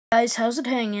Guys, how's it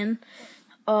hanging?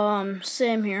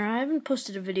 Sam here. I haven't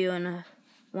posted a video in a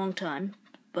long time,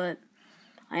 but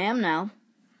I am now.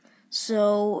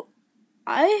 So,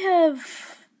 I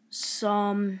have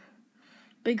some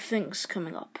big things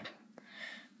coming up.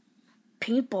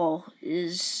 Paintball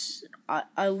is,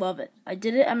 I love it. I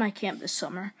did it at my camp this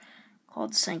summer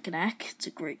called Sankanak. It's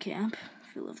a great camp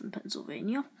if you live in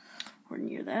Pennsylvania or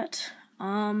near that.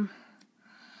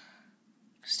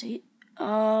 State.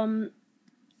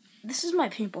 This is my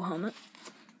paintball helmet.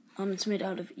 It's made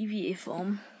out of EVA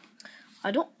foam.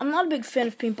 I'm not a big fan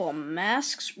of paintball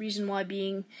masks. Reason why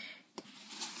being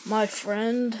my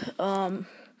friend,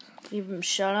 give him a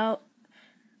shout out,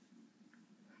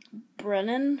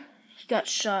 Brennan, he got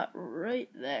shot right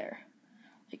there.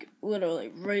 Like, literally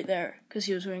right there. Because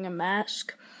he was wearing a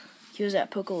mask. He was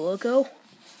at Poco Loco.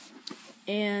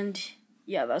 And,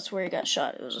 yeah, that's where he got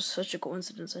shot. It was such a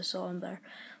coincidence I saw him there.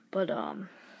 But,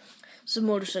 this is a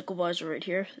motorcycle visor right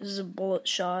here. This is a bullet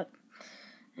shot.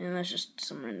 And that's just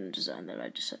some random design that I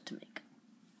decided to make.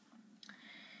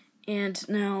 And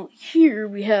now here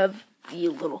we have the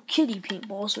little kitty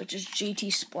paintballs, which is JT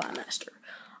Splatmaster.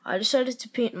 I decided to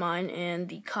paint mine, and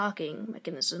the cocking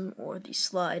mechanism, or the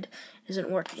slide,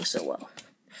 isn't working so well.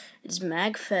 It's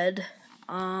mag-fed.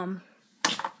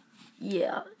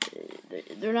 Yeah,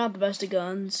 they're not the best of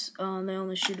guns. They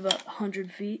only shoot about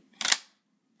 100 feet.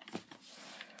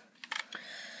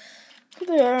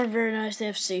 They are very nice. They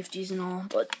have safeties and all,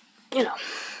 but, you know.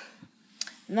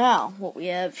 Now, what we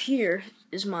have here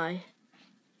is my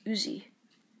Uzi.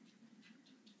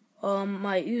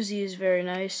 My Uzi is very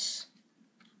nice.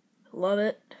 Love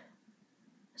it.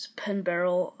 It's a pen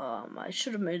barrel. I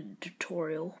should have made a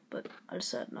tutorial, but I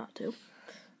decided not to.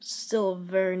 Still a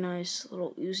very nice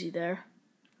little Uzi there.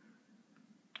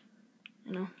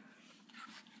 You know.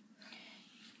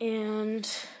 And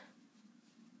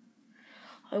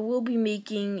I will be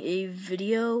making a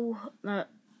video,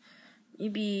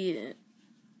 maybe,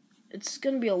 it's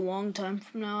going to be a long time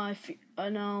from now, I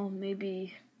know,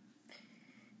 maybe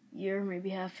a year, maybe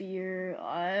half a year,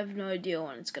 I have no idea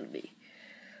when it's going to be.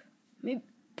 Maybe,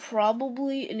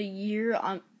 probably in a year,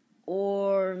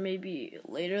 or maybe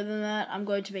later than that, I'm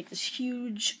going to make this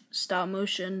huge stop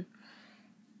motion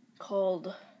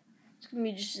called, it's going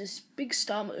to be just this big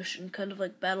stop motion, kind of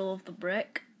like Battle of the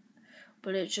Brick.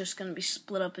 But it's just going to be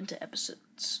split up into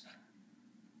episodes.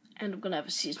 And I'm going to have a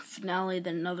season finale,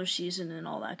 then another season, and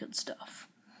all that good stuff.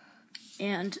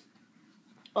 And,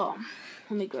 let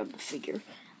me grab the figure.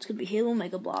 It's going to be Halo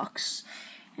Mega Bloks.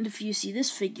 And if you see this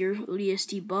figure,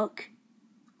 ODST Buck,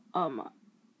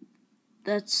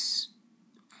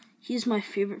 he's my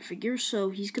favorite figure,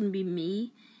 so he's going to be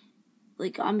me.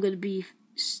 Like, I'm going to be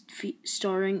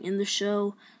starring in the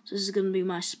show, so this is going to be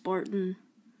my Spartan.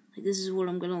 Like, this is what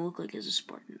I'm gonna look like as a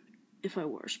Spartan, if I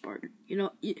were a Spartan. You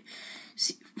know,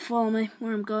 see, follow me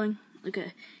where I'm going?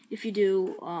 Okay, if you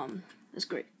do, that's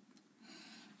great.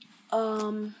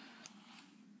 At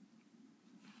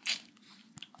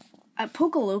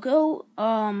Poco Loco,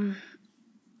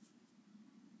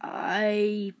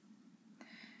 I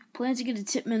plan to get a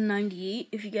Tippmann 98,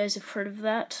 if you guys have heard of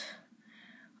that.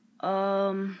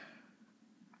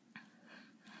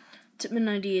 Tippmann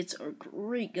 98s are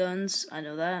great guns, I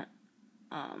know that.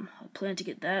 I plan to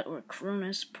get that or a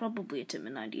Cronus, probably a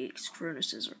Tippmann 98, because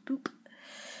Cronuses are poop.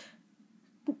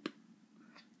 Poop.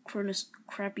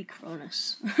 Crappy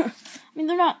Cronus. I mean,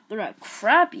 they're not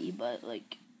crappy, but,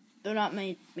 like, they're not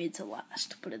made to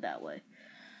last, put it that way.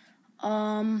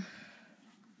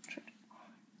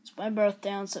 It's my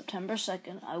birthday on September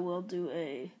 2nd. I will do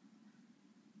a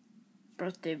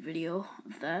birthday video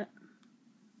of that.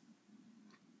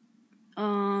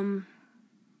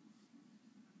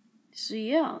 So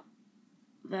yeah,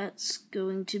 that's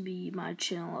going to be my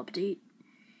channel update.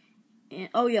 And,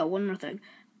 oh yeah, one more thing.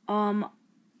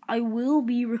 I will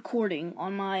be recording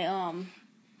on my,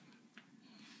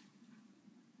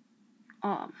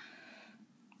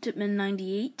 Tippmann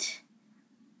 98.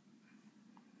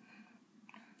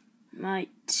 My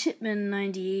Tippmann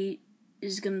 98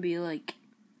 is gonna be like,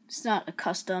 it's not a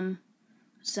custom,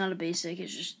 it's not a basic,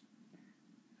 it's just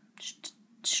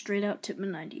straight out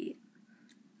Tippmann 98.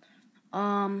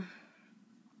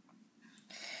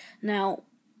 Now,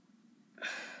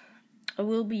 I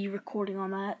will be recording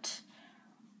on that,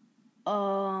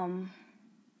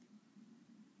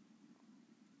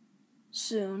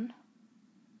 soon,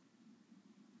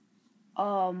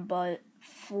 but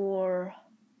for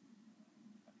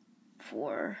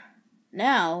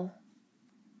now,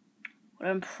 what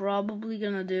I'm probably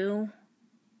gonna do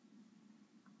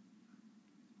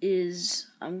is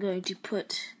I'm going to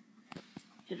put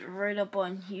it right up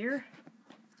on here.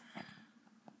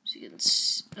 you can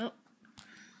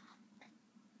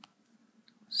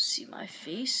see my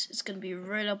face. It's gonna be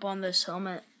right up on this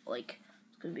helmet, like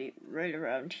it's gonna be right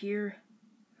around here,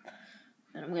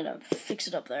 and I'm gonna fix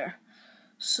it up there,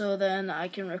 so then I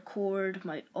can record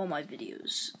all my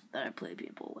videos that I play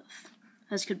paintball with.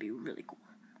 That's gonna be really cool.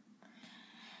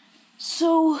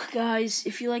 So guys,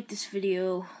 if you like this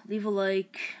video, leave a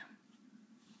like,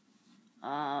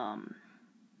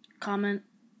 comment,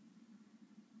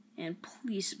 and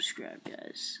please subscribe,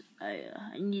 guys.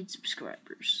 I need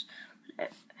subscribers.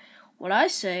 What I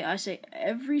say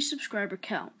every subscriber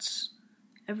counts.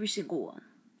 Every single one.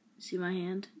 See my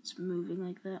hand? It's moving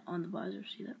like that on the visor.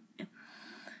 See that?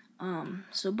 Yeah.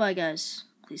 So bye, guys.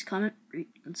 Please comment, rate,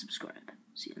 and subscribe.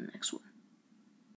 See you in the next one.